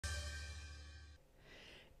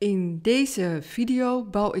In deze video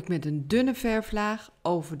bouw ik met een dunne verflaag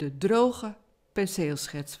over de droge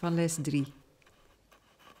penseelschets van les 3.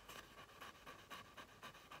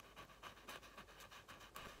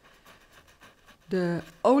 De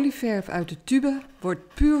olieverf uit de tube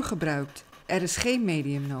wordt puur gebruikt. Er is geen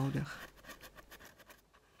medium nodig.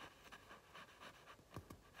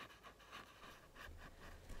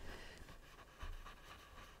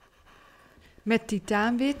 Met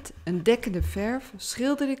titaanwit, een dekkende verf,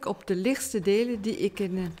 schilder ik op de lichtste delen die ik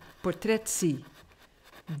in een portret zie.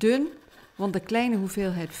 Dun, want de kleine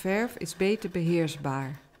hoeveelheid verf is beter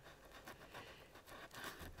beheersbaar.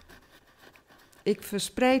 Ik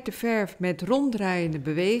verspreid de verf met ronddraaiende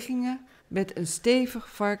bewegingen met een stevig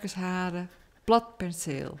varkensharen plat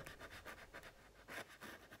penseel.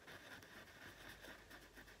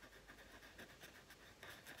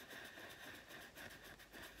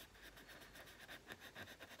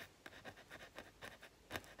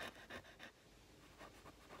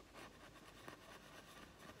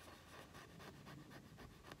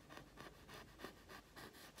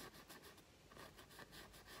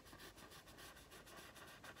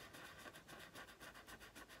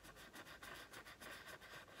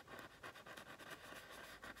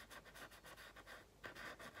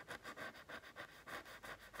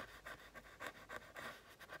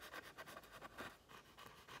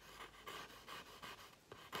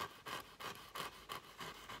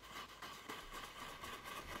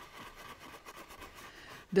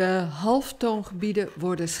 De halftoongebieden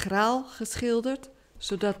worden schraal geschilderd,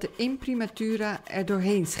 zodat de imprimatura er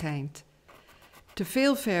doorheen schijnt. Te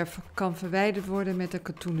veel verf kan verwijderd worden met een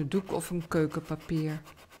katoenen doek of een keukenpapier.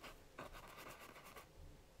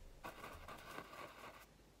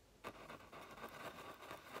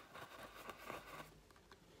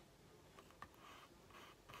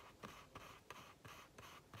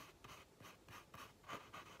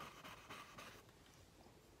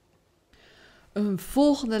 Een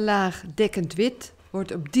volgende laag dekkend wit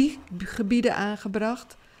wordt op die gebieden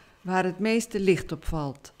aangebracht waar het meeste licht op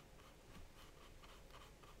valt.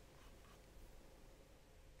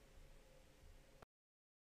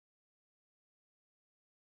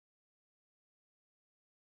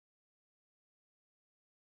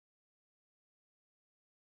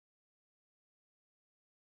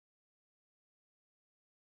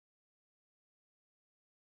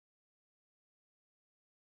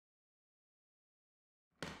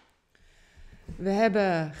 We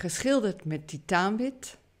hebben geschilderd met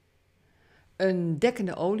titaanwit, een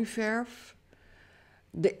dekkende olieverf.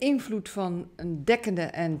 De invloed van een dekkende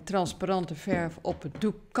en transparante verf op het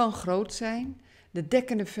doek kan groot zijn. De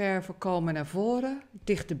dekkende verven komen naar voren,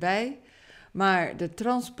 dichterbij, maar de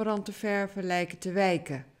transparante verven lijken te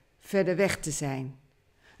wijken, verder weg te zijn.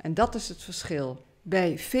 En dat is het verschil.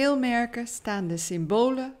 Bij veel merken staan de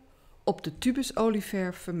symbolen op de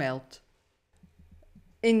tubusolieverf vermeld.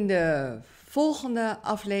 In de volgende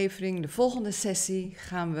aflevering, de volgende sessie,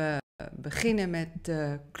 gaan we beginnen met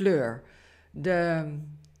de kleur. De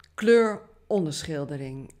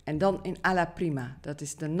kleuronderschildering. En dan in alla prima. Dat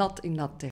is de nat in nat techniek.